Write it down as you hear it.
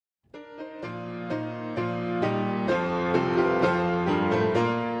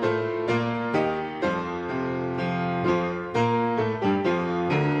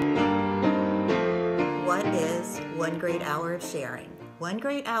One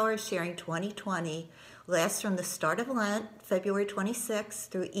Great Hour Sharing 2020 lasts from the start of Lent, February 26th,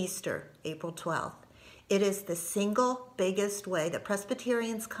 through Easter, April 12th. It is the single biggest way that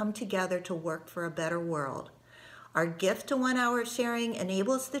Presbyterians come together to work for a better world. Our gift to 1 hour of sharing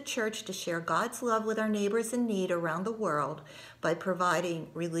enables the church to share God's love with our neighbors in need around the world by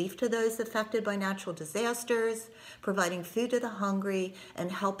providing relief to those affected by natural disasters, providing food to the hungry,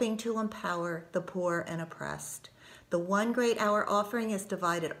 and helping to empower the poor and oppressed. The One Great Hour offering is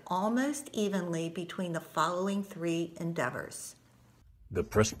divided almost evenly between the following three endeavors. The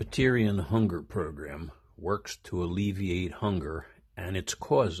Presbyterian Hunger Program works to alleviate hunger and its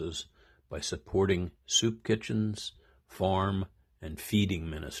causes by supporting soup kitchens, farm, and feeding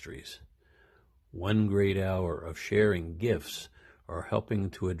ministries. One Great Hour of Sharing gifts are helping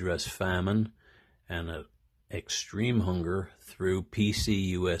to address famine and extreme hunger through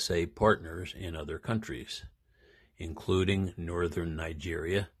PCUSA partners in other countries, including northern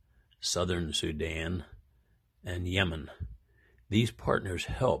Nigeria, southern Sudan, and Yemen. These partners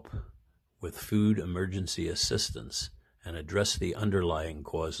help with food emergency assistance and address the underlying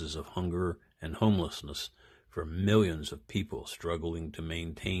causes of hunger and homelessness for millions of people struggling to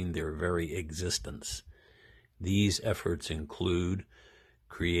maintain their very existence. These efforts include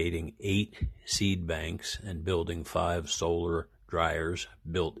creating 8 seed banks and building 5 solar dryers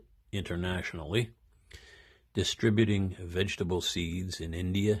built internationally, distributing vegetable seeds in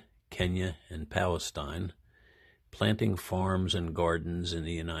India, Kenya, and Palestine, planting farms and gardens in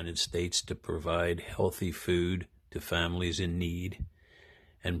the United States to provide healthy food to families in need,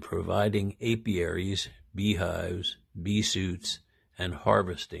 and providing apiaries, beehives, bee suits, and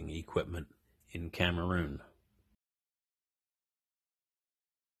harvesting equipment in Cameroon.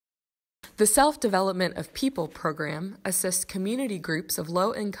 The Self-Development of People program assists community groups of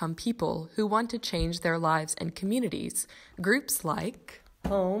low-income people who want to change their lives and communities. Groups like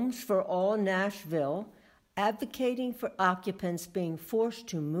Homes for All Nashville, advocating for occupants being forced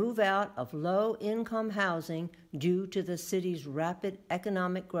to move out of low-income housing due to the city's rapid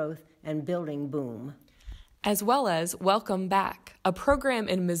economic growth and building boom. As well as Welcome Back, a program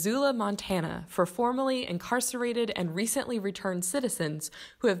in Missoula, Montana for formerly incarcerated and recently returned citizens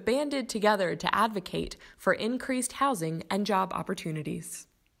who have banded together to advocate for increased housing and job opportunities.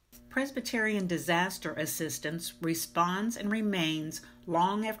 Presbyterian Disaster Assistance responds and remains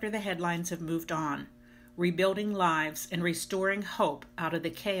long after the headlines have moved on, rebuilding lives and restoring hope out of the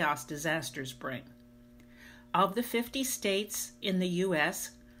chaos disasters bring. Of the 50 states in the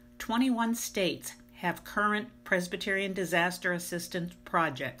U.S., 21 states have current Presbyterian disaster assistance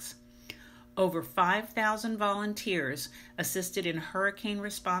projects. Over 5,000 volunteers assisted in hurricane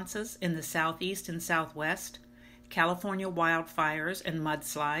responses in the Southeast and Southwest, California wildfires and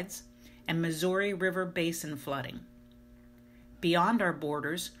mudslides, and Missouri River Basin flooding. Beyond our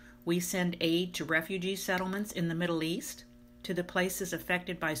borders, we send aid to refugee settlements in the Middle East, to the places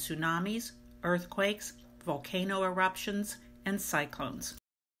affected by tsunamis, earthquakes, volcano eruptions, and cyclones.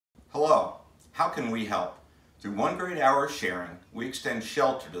 Hello, how can we help? Through One Great Hour of Sharing, we extend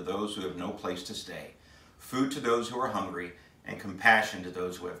shelter to those who have no place to stay, food to those who are hungry, and compassion to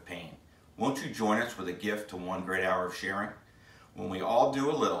those who have pain. Won't you join us with a gift to One Great Hour of Sharing? When we all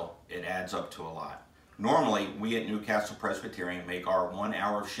do a little, it adds up to a lot. Normally, we at Newcastle Presbyterian make our 1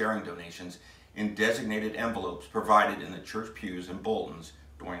 hour of sharing donations in designated envelopes provided in the church pews and bulletins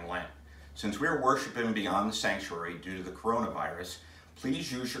during Lent. Since we are worshiping beyond the sanctuary due to the coronavirus,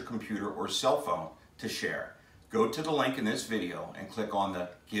 please use your computer or cell phone to share. Go to the link in this video and click on the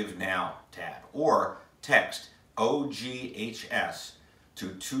Give Now tab, or text OGHS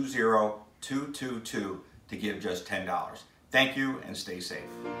to 20222 to give just $10. Thank you and stay safe.